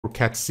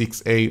Cat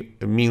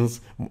 6a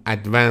means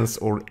advanced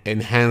or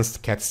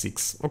enhanced Cat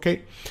 6.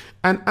 Okay,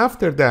 and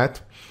after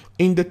that,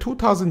 in the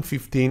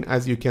 2015,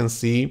 as you can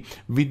see,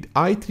 with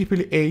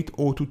IEEE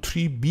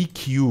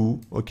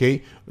 802.3BQ,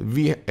 okay,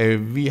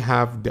 we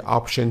have the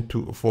option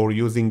for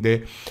using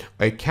the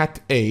Cat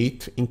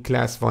 8 in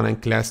class 1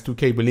 and class 2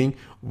 cabling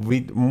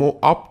with more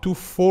up to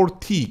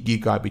 40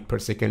 gigabit per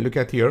second. Look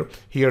at here.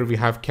 Here we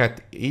have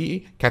Cat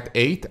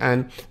 8,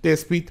 and the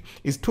speed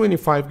is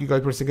 25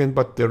 gigabit per second,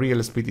 but the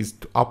real speed is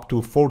up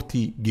to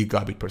 40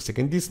 gigabit per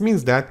second. This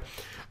means that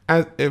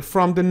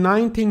from the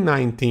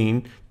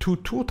 1919 to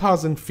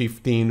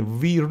 2015,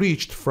 we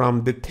reached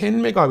from the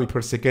 10 megabit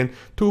per second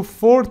to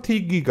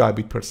 40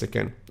 gigabit per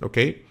second.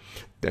 Okay,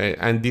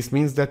 and this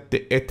means that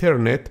the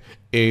Ethernet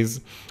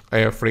is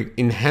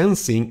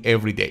enhancing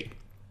every day.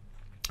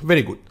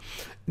 Very good.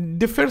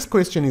 The first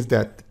question is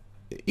that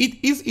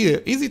is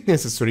it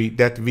necessary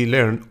that we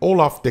learn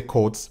all of the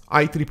codes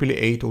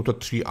IEEE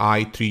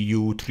 802.3i,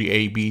 3u,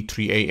 3ab,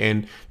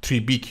 3an,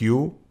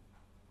 3bq?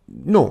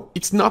 No,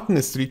 it's not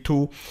necessary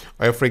to,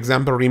 for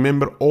example,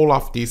 remember all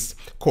of these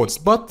codes,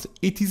 but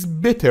it is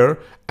better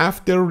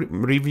after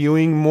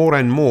reviewing more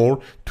and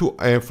more to,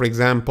 for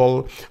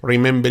example,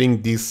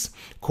 remembering these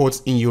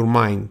codes in your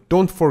mind.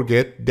 Don't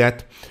forget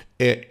that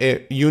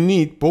you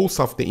need both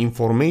of the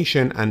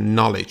information and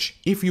knowledge.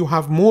 If you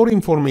have more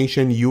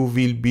information, you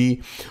will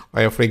be,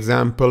 for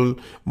example,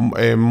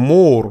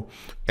 you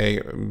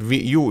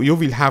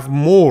will have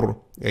more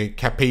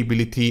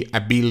capability,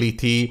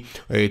 ability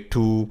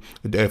to,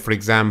 for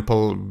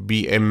example,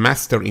 be a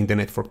master in the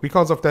network.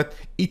 Because of that,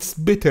 it's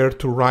better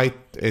to write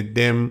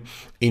them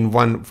in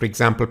one, for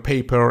example,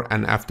 paper,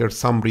 and after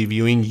some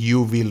reviewing,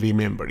 you will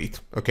remember it.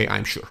 Okay,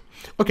 I'm sure.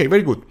 Okay,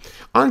 very good.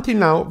 Until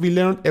now, we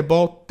learned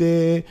about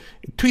the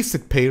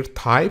twisted pair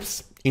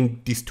types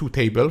in these two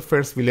tables.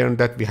 First, we learned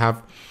that we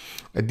have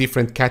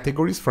different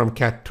categories from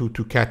Cat 2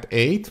 to Cat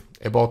 8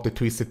 about the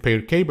twisted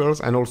pair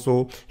cables, and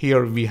also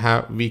here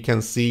we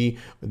can see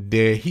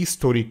the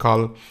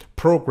historical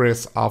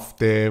progress of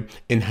the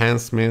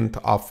enhancement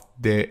of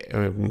the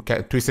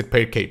twisted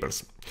pair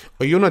cables.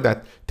 You know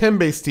that 10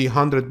 base T,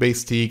 100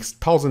 base T,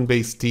 1000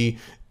 base T,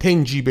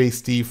 10G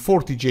base T,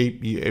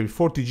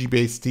 40G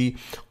base T,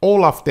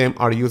 all of them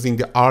are using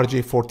the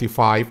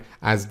RJ45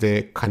 as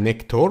the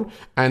connector,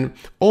 and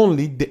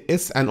only the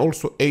S and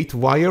also 8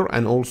 wire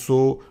and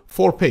also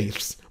 4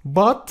 pairs.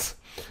 But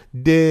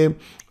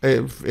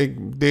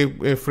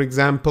for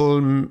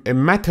example,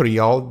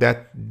 material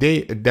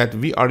that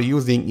we are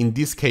using in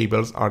these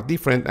cables are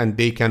different, and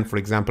they can, for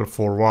example,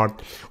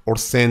 forward or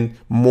send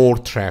more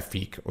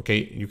traffic.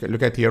 Okay, you can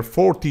look at here.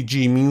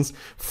 40G means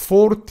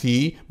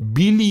 40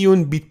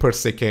 billion bit per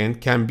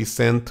second can be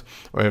sent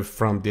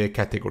from the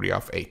category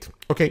of 8.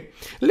 Okay,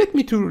 let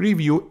me to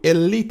review a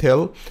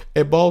little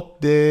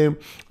about the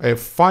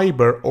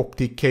fiber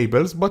optic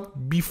cables,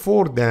 but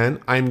before then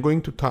I'm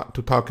going to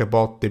talk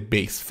about the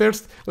base.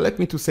 First, let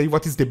me to say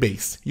what is the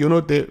base. You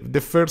know,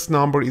 the first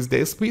number is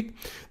the speed,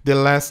 the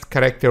last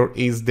character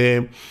is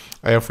the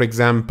for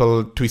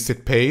example,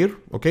 twisted pair.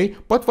 Okay,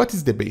 but what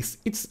is the base?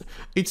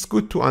 It's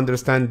good to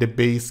understand the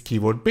base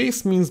keyword.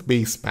 Base means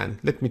baseband.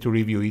 Let me to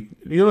review it.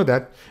 You know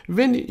that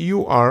when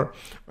you are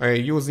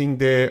using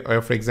the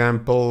for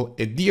example,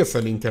 a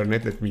DSL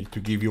internet, let me to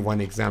give you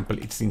one example,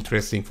 it's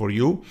interesting for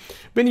you.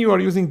 When you are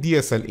using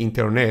DSL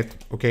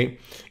internet, okay,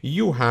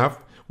 you have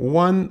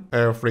one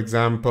for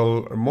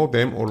example,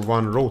 modem or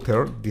one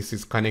router. This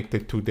is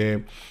connected to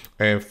the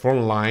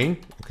phone line.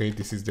 Okay,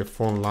 this is the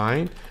phone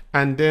line,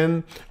 and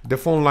then the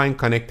phone line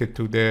connected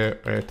to the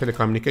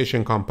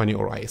telecommunication company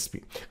or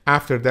ISP.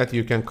 After that,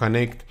 you can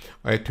connect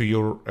to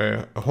your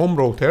home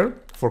router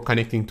for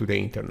connecting to the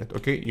internet.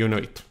 Okay, you know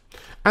it.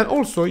 And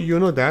also, you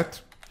know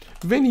that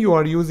when you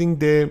are using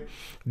the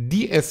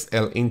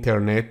DSL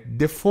internet,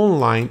 the phone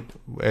line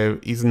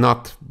is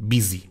not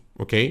busy.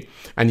 Okay,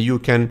 and you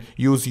can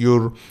use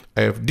your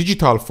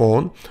digital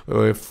phone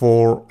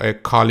for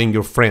calling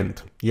your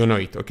friend. You know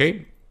it.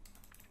 Okay,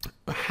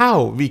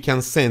 how we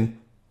can send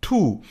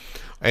two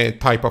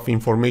type of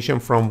information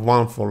from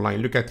one phone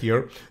line. Look at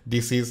here.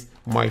 This is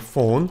my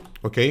phone.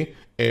 Okay,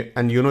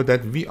 and you know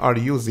that we are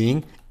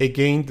using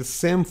again the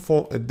same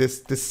phone, the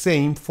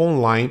same phone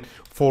line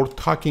for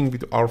talking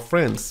with our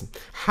friends.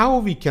 How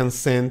we can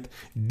send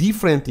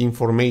different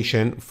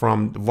information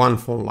from one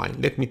phone line?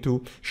 Let me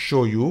to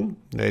show you.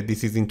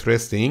 This is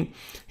interesting.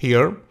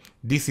 Here,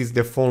 this is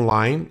the phone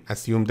line.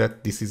 Assume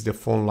that this is the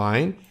phone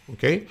line.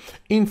 Okay,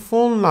 in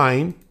phone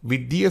line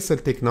with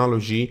DSL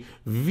technology,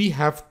 we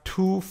have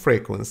two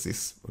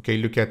frequencies. Okay,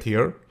 look at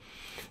here.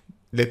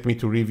 Let me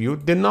to review.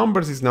 The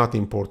numbers is not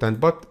important,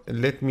 but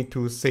let me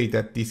to say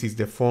that this is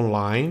the phone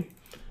line.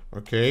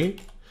 Okay,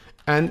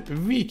 and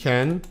we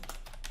can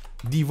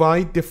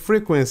divide the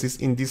frequencies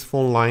in this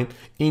phone line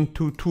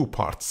into two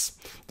parts.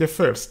 The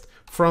first,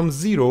 from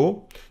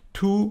 0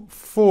 to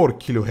 4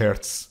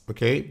 kilohertz.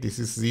 Okay, this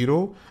is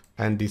 0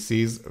 and this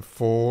is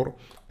 4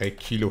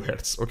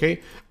 kilohertz.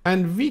 Okay,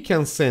 and we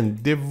can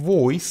send the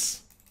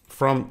voice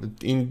from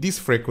in these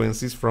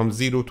frequencies from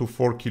 0 to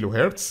 4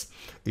 kilohertz.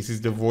 This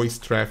is the voice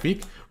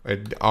traffic,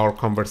 our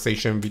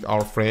conversation with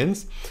our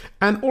friends,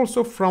 and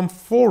also from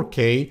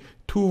 4K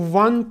to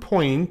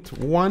 1.1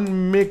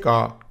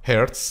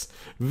 megahertz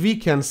we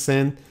can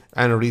send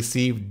and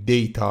receive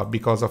data.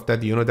 Because of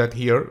that, you know that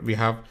here we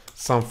have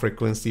some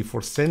frequency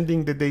for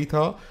sending the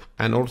data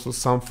and also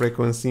some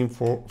frequency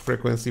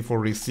for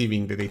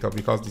receiving the data,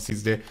 because this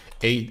is the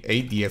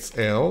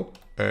ADSL.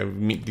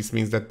 This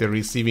means that the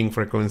receiving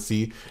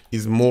frequency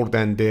is more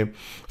than the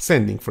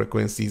sending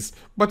frequencies,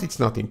 but it's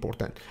not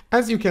important.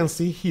 As you can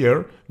see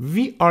here,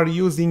 we are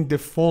using the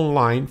phone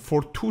line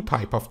for two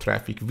types of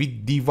traffic. We're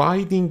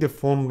dividing the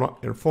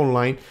phone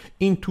line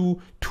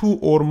into two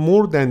or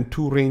more than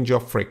two range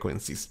of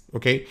frequencies.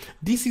 Okay,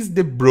 this is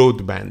the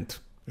broadband.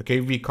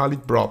 Okay, we call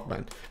it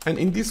broadband. And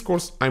in this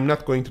course, I'm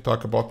not going to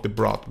talk about the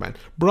broadband.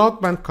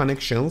 Broadband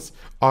connections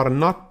are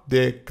not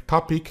the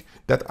topic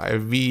that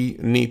we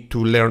need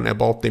to learn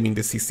about them in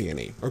the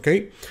CCNA.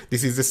 Okay,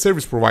 this is the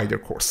service provider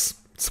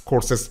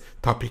courses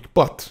topic.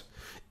 But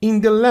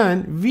in the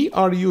LAN, we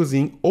are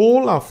using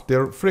all of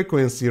the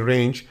frequency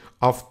range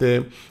of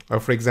the,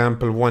 for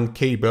example, one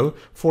cable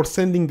for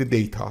sending the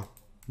data.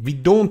 We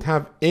don't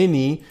have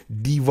any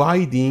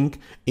dividing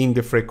in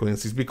the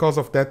frequencies. Because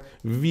of that,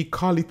 we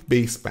call it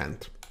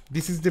baseband.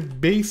 This is the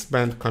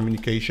baseband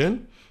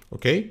communication,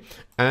 okay?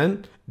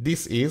 And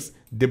this is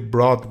the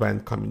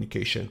broadband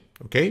communication,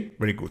 okay?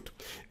 Very good.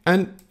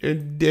 And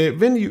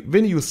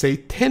when you say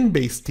 10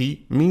 base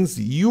T, means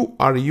you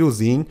are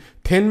using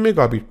 10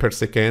 megabit per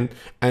second,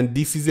 and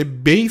this is a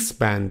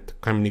baseband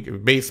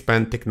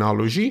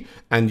technology,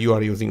 and you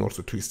are using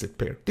also twisted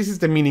pair. This is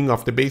the meaning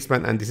of the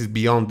baseband, and this is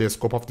beyond the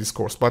scope of this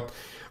course, but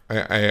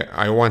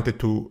I wanted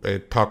to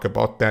talk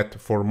about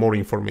that for more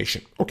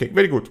information. Okay,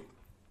 very good.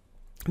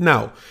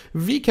 Now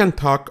we can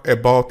talk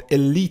about a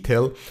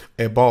little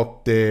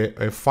about the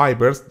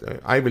fibers.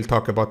 I will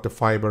talk about the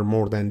fiber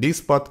more than this,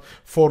 but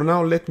for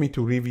now let me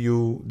to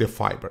review the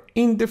fiber.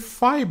 In the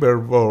fiber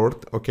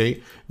world,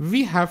 okay,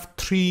 we have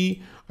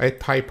three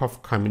type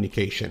of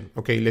communication.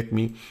 Okay, let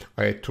me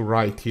to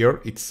write here.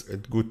 It's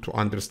good to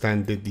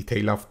understand the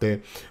detail of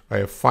the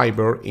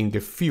fiber in the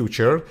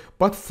future,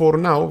 but for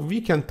now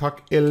we can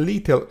talk a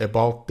little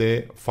about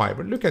the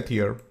fiber. Look at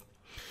here.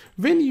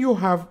 When you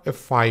have a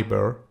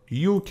fiber,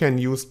 you can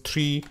use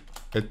three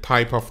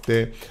type of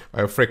the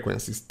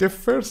frequencies. The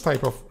first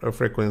type of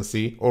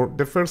frequency, or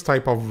the first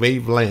type of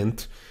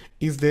wavelength,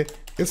 is the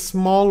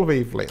small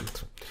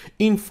wavelength.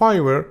 In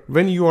fiber,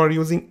 when you are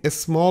using a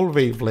small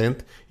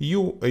wavelength,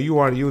 you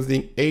are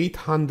using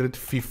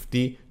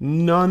 850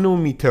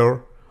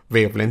 nanometer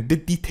wavelength. The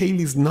detail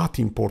is not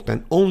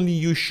important, only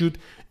you should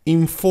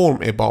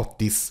inform about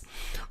this,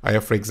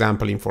 for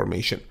example,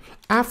 information.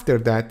 After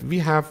that, we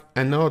have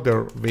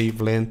another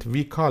wavelength,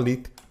 we call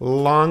it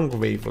long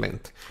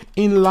wavelength.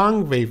 In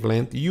long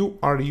wavelength, you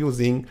are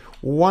using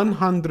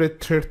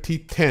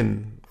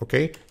 13010,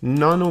 okay,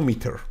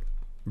 nanometer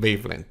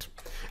wavelength.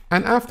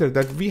 And after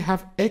that, we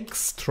have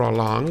extra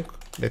long.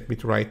 Let me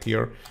write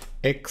here,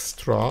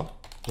 extra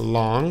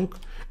long.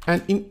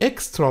 And in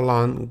extra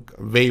long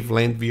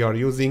wavelength, we are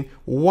using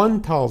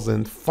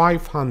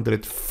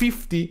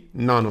 1550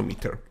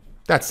 nanometer.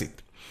 That's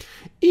it.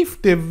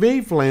 If the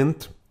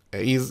wavelength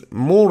is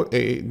more,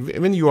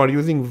 when you are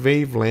using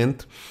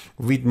wavelength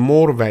with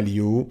more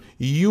value,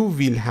 you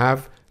will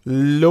have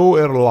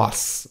lower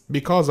loss.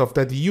 Because of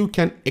that, you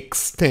can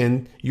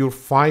extend your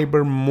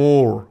fiber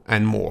more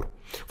and more.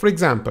 For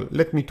example,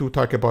 let me to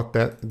talk about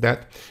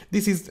that.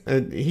 This is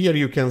here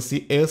you can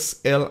see S,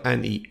 L,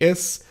 and E.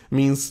 S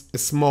means a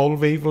small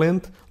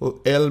wavelength,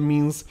 L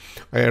means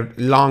a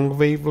long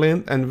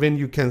wavelength, and when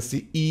you can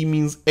see E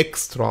means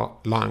extra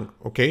long.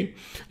 Okay,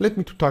 let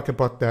me to talk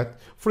about that.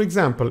 For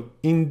example,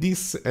 in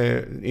this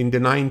in the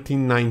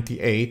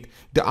 1998,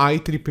 the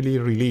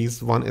IEEE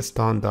released one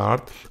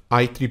standard,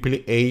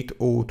 IEEE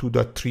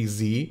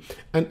 802.3z,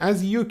 and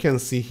as you can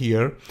see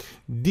here,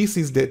 this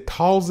is the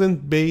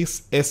 1000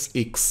 base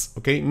SX.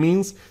 Okay,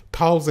 means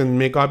 1000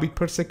 megabit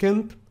per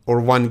second, or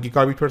 1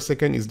 gigabit per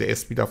second is the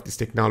speed of this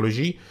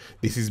technology.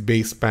 This is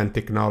baseband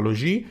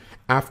technology.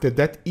 After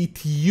that,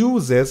 it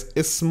uses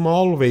a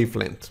small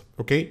wavelength,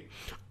 okay,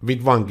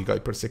 with 1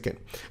 gigabit per second.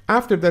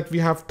 After that, we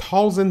have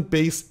 1000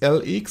 base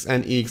LX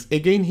and EX.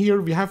 Again,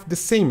 here we have the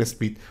same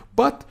speed,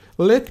 but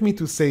let me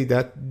to say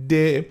that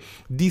the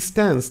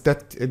distance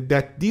that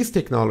this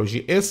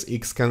technology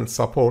SX can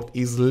support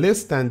is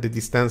less than the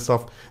distance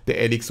of the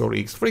LX or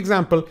EX. For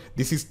example,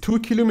 this is 2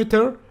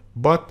 kilometers,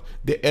 but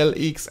the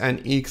LX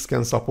and EX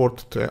can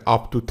support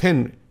up to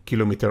 10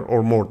 kilometers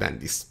or more than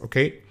this.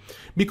 Okay,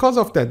 because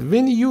of that,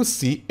 when you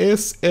see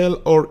SL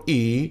or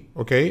E,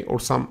 okay, or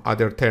some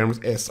other terms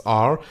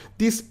SR,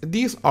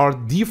 these are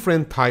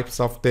different types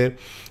of the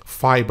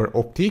fiber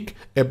optic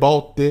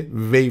about the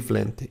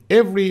wavelength.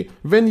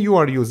 When you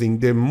are using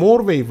the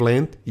more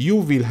wavelength, you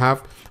will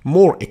have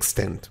more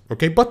extent.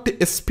 Okay, but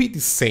the speed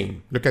is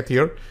same. Look at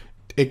here.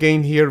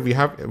 again here we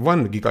have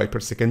 1 gigabit per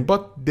second,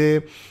 but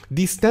the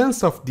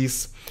distance of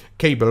these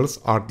cables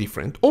are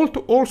different.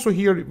 Also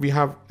here we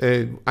have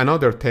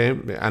another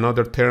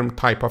term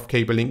type of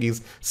cabling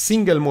is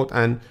single mode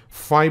and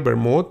fiber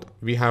mode.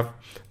 We have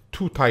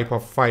two type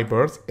of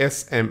fibers,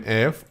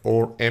 SMF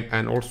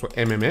and also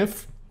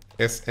MMF.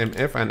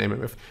 SMF and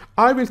MMF.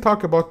 I will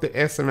talk about the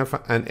SMF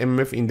and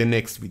MMF in the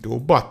next video,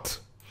 but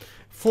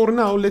for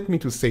now let me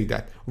to say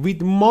that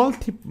with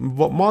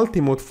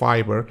multi-mode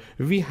fiber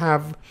we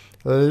have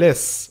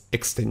less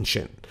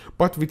extension,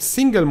 but with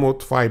single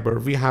mode fiber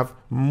we have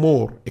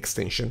more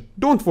extension.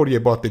 Don't worry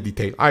about the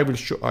detail. I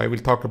will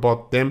talk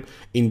about them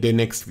in the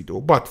next video,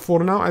 but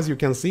for now, as you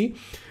can see,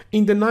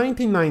 in the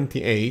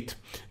 1998,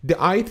 the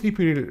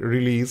IEEE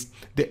released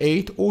the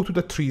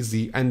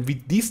 802.3z, and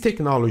with this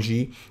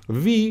technology,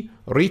 we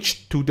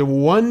reached to the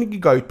 1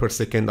 gigabit per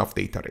second of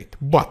data rate.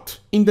 But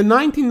in the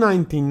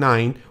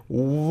 1999,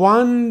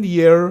 1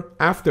 year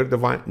after the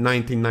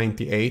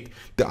 1998,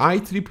 the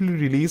IEEE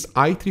released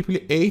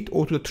IEEE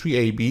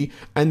 802.3ab,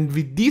 and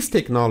with this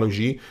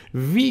technology,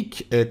 we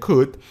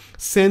could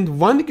send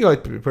 1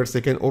 gigabit per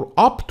second or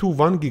up to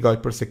 1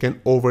 gigabit per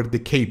second over the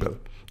cable.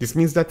 This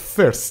means that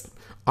first,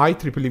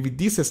 IEEE with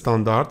these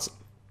standards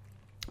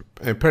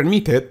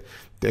permitted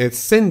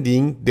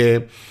sending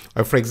the,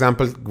 for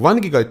example,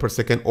 1 gigabit per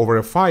second over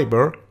a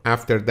fiber.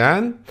 After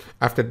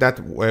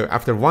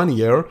 1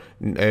 year,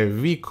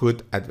 we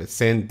could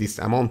send this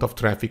amount of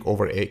traffic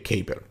over a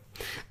cable.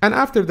 And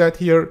after that,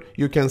 here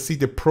you can see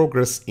the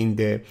progress in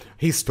the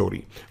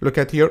history. Look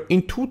at here.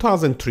 In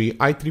 2003,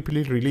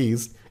 IEEE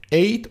released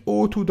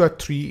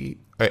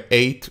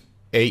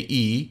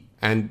 802.3.8ae.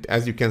 And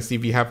as you can see,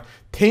 we have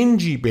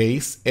 10G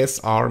base.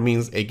 SR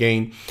means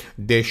again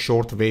the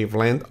short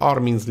wavelength, R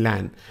means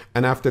LAN.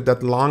 And after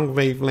that, long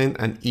wavelength,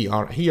 and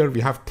ER. Here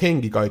we have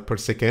 10 gigabit per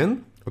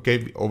second,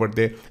 okay, over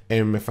the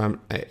MMF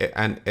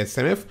and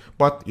SMF.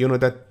 But you know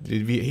that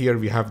here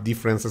we have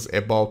differences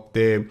about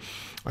the,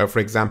 for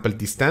example,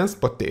 distance,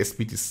 but the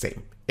speed is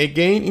same.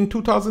 Again, in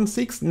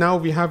 2006, now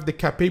we have the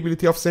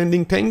capability of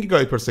sending 10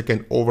 gigabit per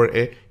second over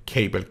a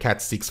cable,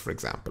 Cat6, for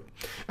example.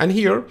 And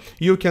here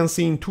you can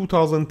see in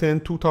 2010,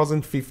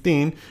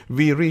 2015,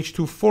 we reached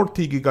to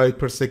 40 gigabit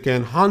per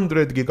second,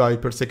 100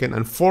 gigabit per second,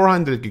 and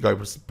 400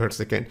 gigabit per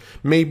second.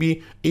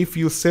 Maybe if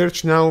you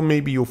search now,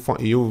 maybe you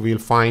will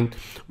find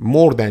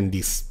more than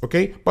this,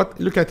 okay? But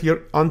look at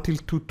here, until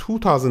to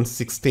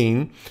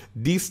 2016,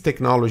 this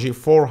technology,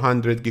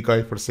 400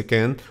 gigabit per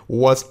second,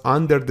 was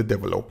under the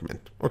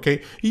development,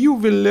 okay? You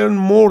will learn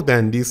more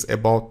than this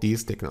about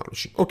this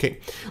technology. Okay,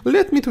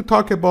 let me to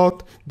talk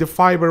about the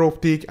fiber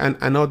optic and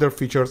another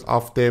features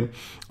of the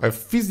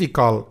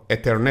physical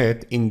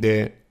Ethernet in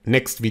the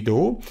next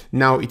video.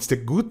 Now it's the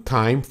good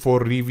time for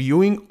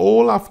reviewing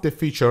all of the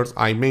features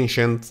I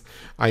mentioned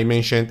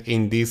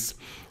in this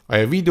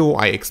video.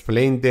 I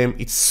explained them.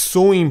 It's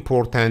so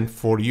important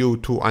for you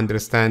to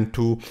understand,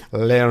 to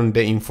learn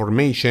the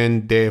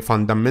information, the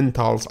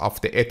fundamentals of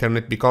the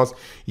Ethernet, because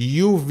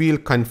you will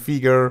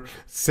configure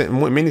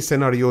many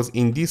scenarios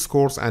in this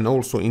course and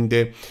also in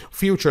the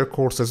future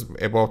courses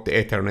about the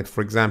Ethernet.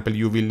 For example,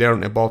 you will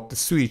learn about the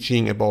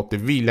switching, about the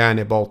VLAN,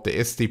 about the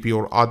STP,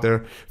 or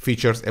other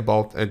features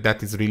about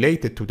that is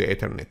related to the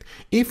Ethernet.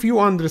 If you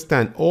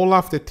understand all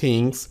of the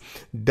things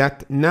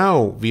that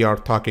now we are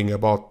talking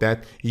about,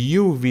 that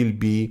you will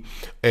be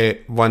for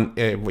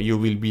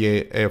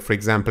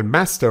example,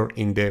 master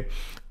in the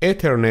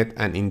Ethernet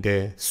and in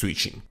the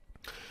switching.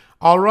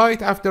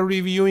 Alright, after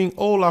reviewing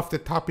all of the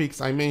topics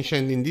I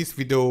mentioned in this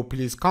video,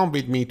 please come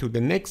with me to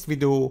the next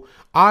video.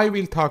 I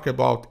will talk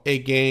about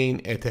again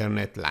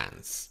Ethernet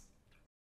LANs.